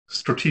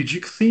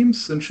strategic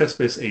themes in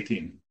ChessBase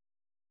 18.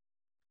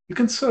 You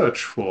can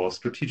search for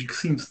strategic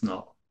themes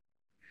now.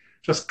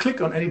 Just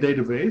click on any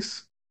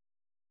database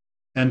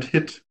and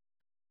hit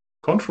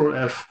Ctrl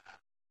F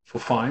for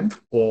find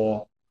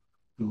or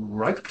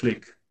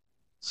right-click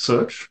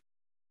search.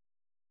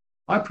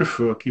 I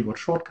prefer keyboard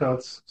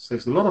shortcuts,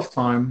 saves a lot of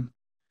time,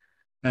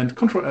 and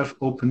Ctrl F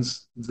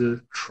opens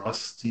the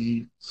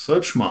trusty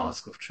search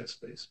mask of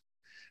ChessBase.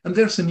 And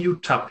there's a new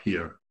tab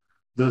here,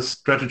 the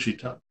strategy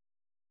tab.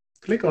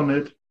 Click on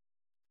it,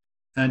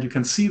 and you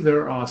can see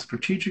there are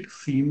strategic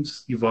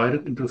themes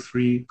divided into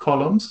 3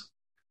 columns: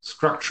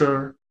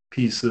 structure,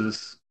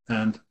 pieces,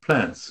 and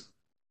plans.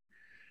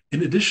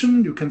 In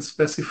addition, you can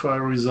specify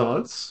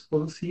results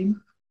for the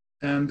theme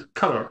and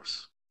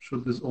colors.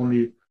 Should this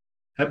only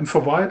happen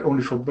for white,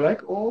 only for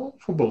black, or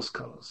for both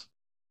colors?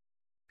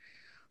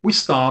 We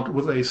start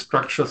with a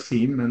structure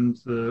theme, and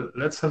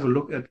let's have a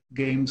look at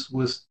games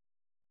with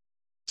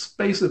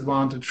space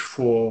advantage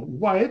for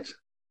white,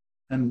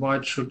 and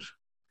white should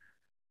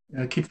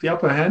keep the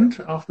upper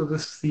hand after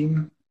this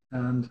theme.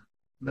 And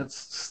let's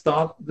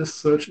start this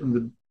search in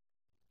the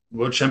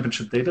World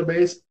Championship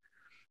database.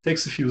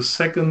 Takes a few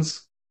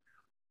seconds,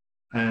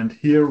 and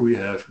here we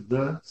have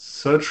the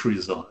search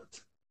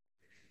result.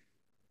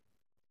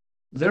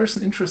 There's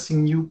an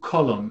interesting new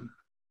column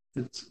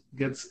that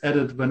gets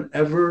added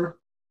whenever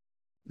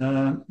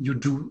you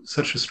do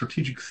such a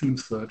strategic theme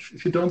search.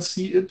 If you don't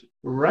see it,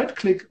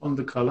 right-click on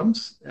the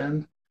columns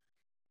and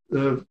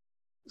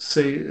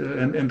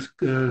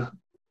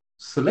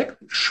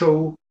select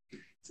Show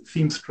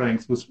Theme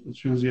Strength, which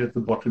is usually at the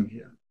bottom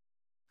here.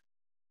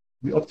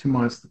 We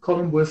optimize the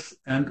column width,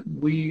 and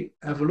we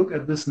have a look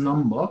at this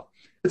number.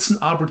 It's an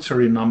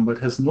arbitrary number. It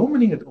has no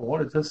meaning at all.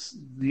 It has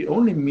the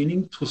only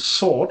meaning to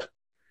sort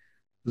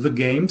the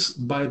games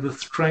by the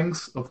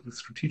strength of the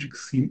strategic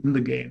theme in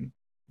the game,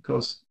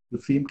 because the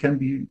theme can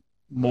be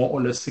more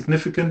or less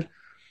significant,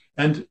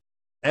 and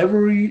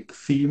every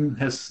theme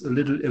has a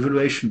little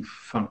evaluation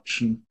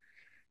function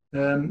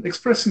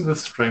expressing the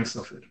strengths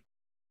of it.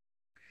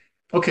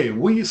 Okay,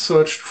 we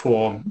searched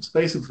for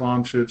space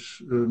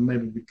advantage.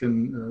 Maybe we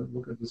can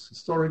look at this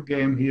historic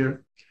game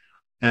here.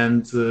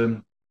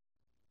 And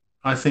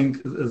I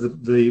think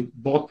the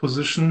board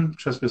position,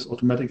 ChessBase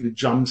automatically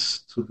jumps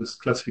to this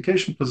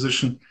classification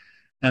position.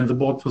 And the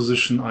board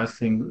position, I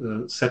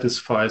think,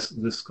 satisfies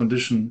this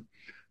condition.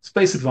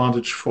 Space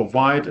advantage for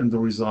white, and the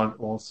result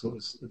also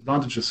is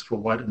advantages for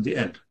white in the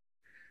end.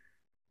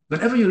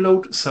 Whenever you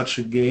load such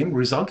a game,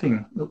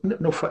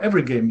 for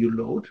every game you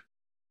load,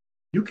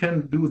 you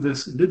can do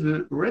this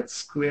little red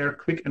square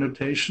quick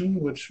annotation,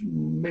 which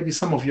maybe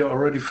some of you are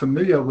already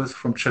familiar with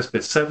from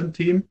ChessBase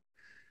 17.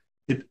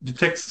 It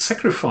detects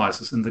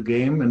sacrifices in the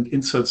game and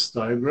inserts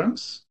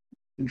diagrams,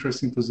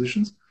 interesting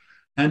positions.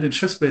 And in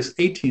ChessBase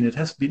 18, it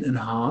has been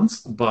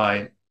enhanced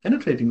by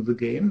annotating the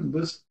game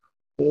with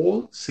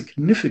all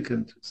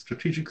significant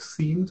strategic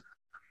themes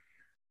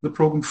the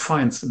program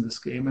finds in this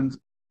game. And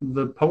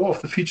the power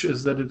of the feature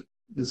is that it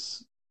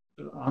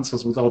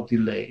answers without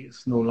delay.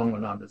 It's no longer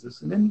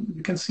analysis. And then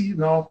you can see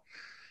now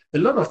a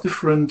lot of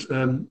different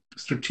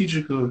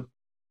strategical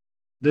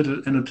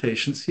little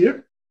annotations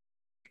here.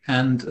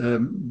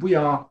 And we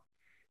are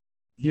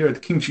here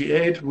at King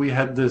G8. We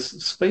had this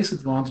space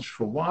advantage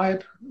for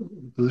white,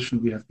 the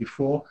position we had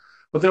before.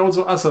 But there are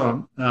also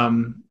other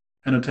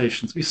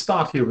annotations. We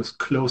start here with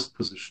closed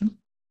position.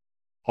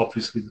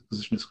 Obviously, the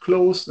position is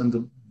closed, and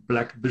the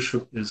black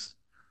bishop is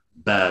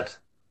bad.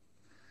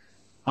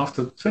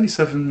 After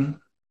 27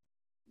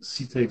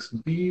 c takes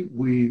b,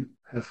 we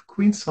have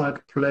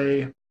queenside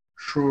play,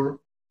 sure.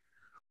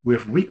 We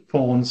have weak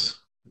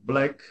pawns,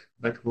 black,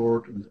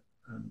 backward, and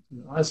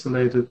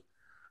isolated.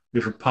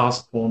 We have a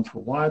passed pawn for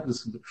white.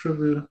 This is the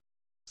trivial.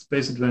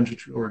 Space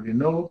advantage you already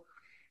know.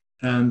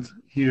 And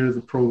here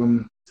the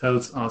program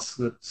tells us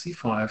that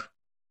c5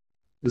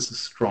 is a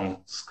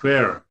strong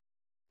square.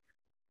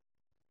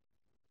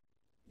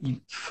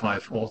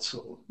 e5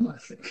 also, I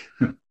think.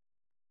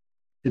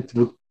 It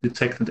would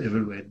detect and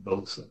evaluate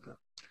both of them.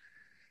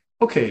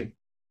 Okay,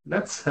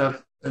 let's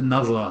have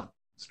another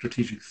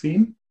strategic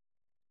theme.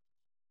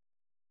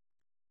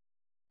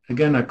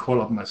 Again, I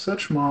call up my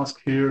search mask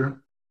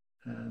here,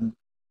 and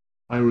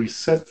I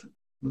reset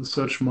the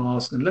search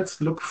mask, and let's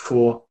look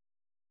for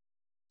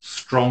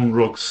strong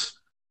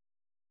rooks.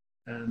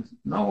 And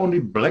now only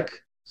black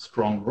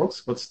strong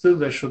rooks, but still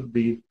they should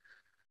be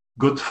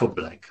good for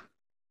black.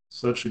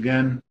 Search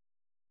again.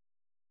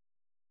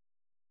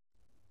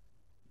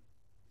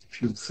 A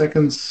few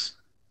seconds.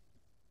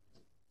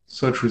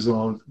 Search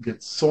result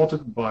gets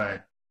sorted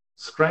by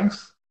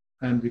strength,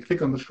 and we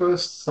click on the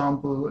first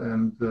sample,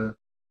 and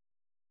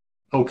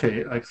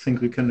okay, I think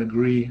we can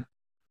agree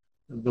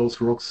that those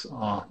rooks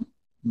are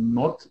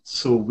not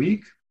so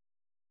weak.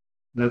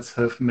 Let's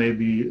have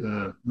maybe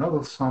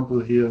another sample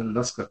here,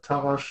 Lasker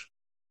Tarash.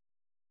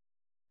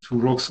 2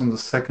 rooks on the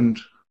second,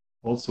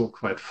 also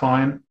quite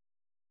fine.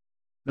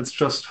 Let's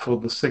just, for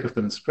the sake of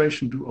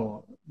demonstration, do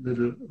our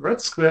little red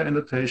square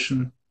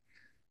annotation.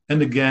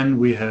 And again,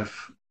 we have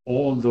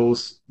all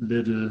those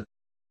little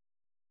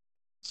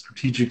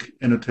strategic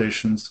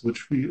annotations,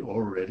 which we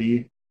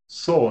already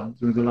saw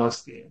during the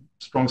last game.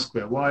 Strong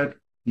square white,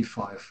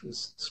 e5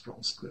 is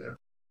strong square.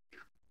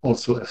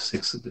 Also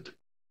f6 a bit.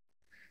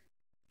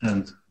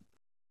 And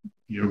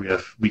here we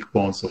have weak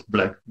pawns of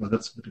black, but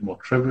that's a bit more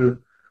trivial.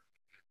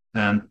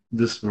 And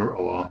these were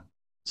our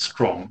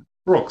strong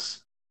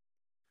rooks.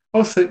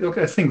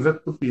 Okay, I think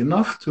that would be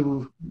enough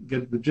to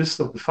get the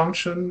gist of the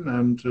function,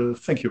 and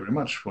thank you very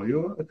much for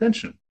your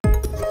attention.